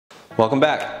Welcome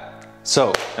back.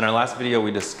 So in our last video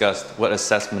we discussed what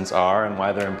assessments are and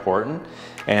why they're important,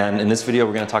 and in this video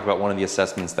we're going to talk about one of the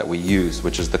assessments that we use,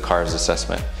 which is the CARS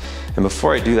assessment. And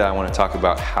before I do that, I want to talk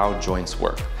about how joints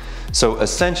work. So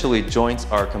essentially joints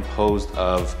are composed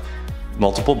of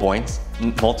multiple bones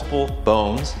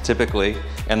typically,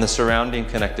 and the surrounding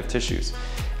connective tissues.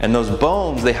 And those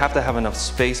bones, they have to have enough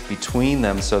space between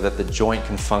them so that the joint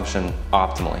can function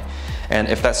optimally. And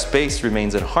if that space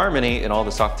remains in harmony and all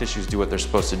the soft tissues do what they're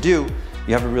supposed to do,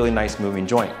 you have a really nice moving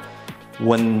joint.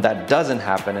 When that doesn't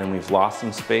happen and we've lost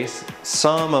some space,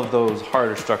 some of those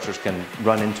harder structures can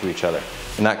run into each other,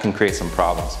 and that can create some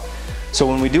problems. So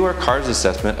when we do our CARS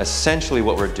assessment, essentially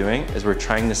what we're doing is we're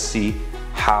trying to see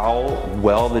how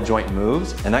well the joint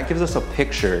moves, and that gives us a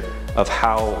picture of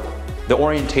how the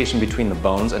orientation between the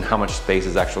bones and how much space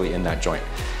is actually in that joint.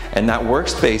 And that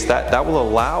workspace, that will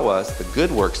allow us, the good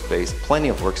workspace, plenty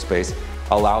of workspace,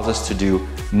 allows us to do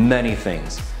many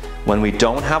things. When we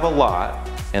don't have a lot,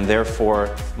 and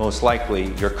therefore most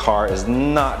likely your car is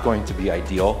not going to be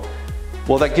ideal,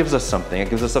 well, that gives us something. It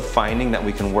gives us a finding that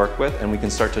we can work with, and we can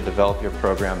start to develop your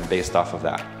program based off of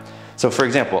that. So for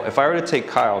example, if I were to take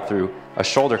Kyle through a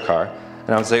shoulder car,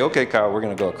 and I would say, okay, Kyle, we're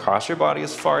gonna go across your body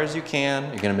as far as you can.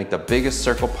 You're gonna make the biggest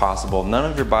circle possible. None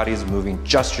of your body is moving,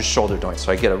 just your shoulder joints.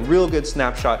 So I get a real good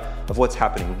snapshot of what's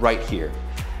happening right here.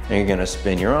 And you're gonna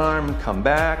spin your arm, come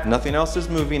back, nothing else is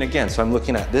moving again. So I'm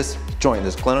looking at this joint,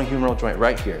 this glenohumeral joint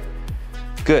right here.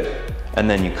 Good. And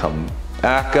then you come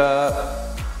back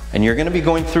up, and you're gonna be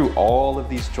going through all of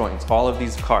these joints, all of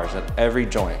these cars at every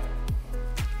joint.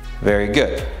 Very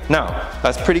good. Now,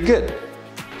 that's pretty good.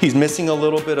 He's missing a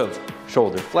little bit of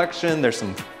shoulder flexion. There's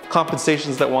some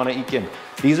compensations that want to eke in.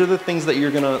 These are the things that you're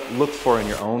going to look for in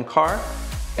your own car,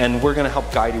 and we're going to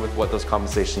help guide you with what those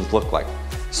compensations look like.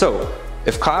 So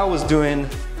if Kyle was doing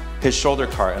his shoulder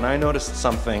car and I noticed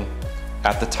something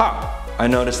at the top, I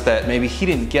noticed that maybe he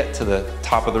didn't get to the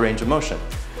top of the range of motion.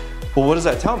 Well, what does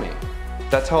that tell me?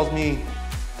 That tells me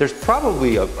there's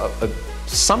probably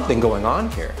something going on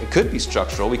here. It could be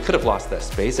structural. We could have lost that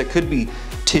space. It could be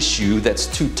tissue that's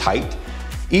too tight.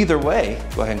 Either way,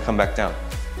 go ahead and come back down.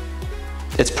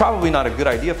 It's probably not a good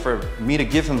idea for me to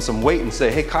give him some weight and say,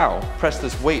 hey Kyle, press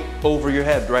this weight over your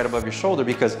head right above your shoulder,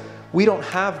 because we don't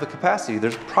have the capacity.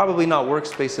 There's probably not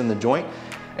workspace in the joint,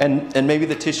 and maybe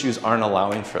the tissues aren't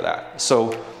allowing for that.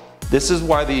 So this is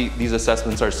why these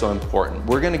assessments are so important.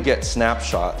 We're gonna get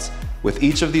snapshots with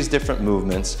each of these different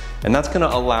movements, and that's gonna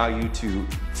allow you to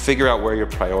figure out where your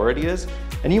priority is.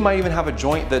 And you might even have a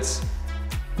joint that's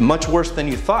much worse than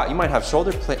you thought. You might have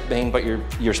shoulder pain, but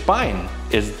your spine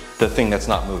is the thing that's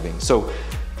not moving. So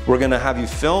we're gonna have you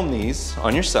film these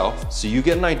on yourself so you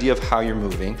get an idea of how you're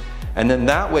moving, and then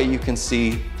that way you can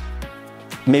see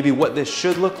maybe what this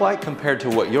should look like compared to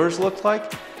what yours looked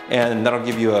like, and that'll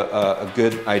give you a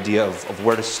good idea of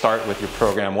where to start with your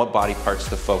program, what body parts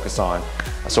to focus on.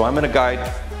 So I'm gonna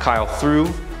guide Kyle through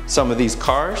some of these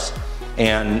cars,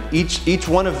 and each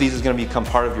one of these is gonna become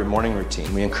part of your morning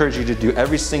routine. We encourage you to do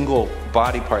every single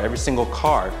body part, every single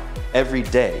car, every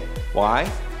day. Why?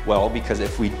 Well, because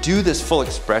if we do this full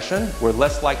expression, we're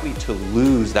less likely to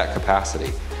lose that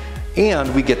capacity.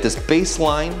 And we get this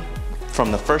baseline from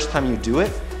the first time you do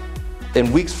it.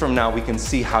 In weeks from now, we can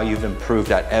see how you've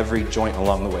improved at every joint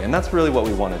along the way. And that's really what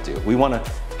we wanna do. We wanna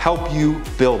help you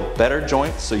build better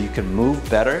joints so you can move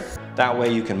better. That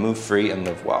way you can move free and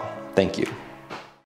live well. Thank you.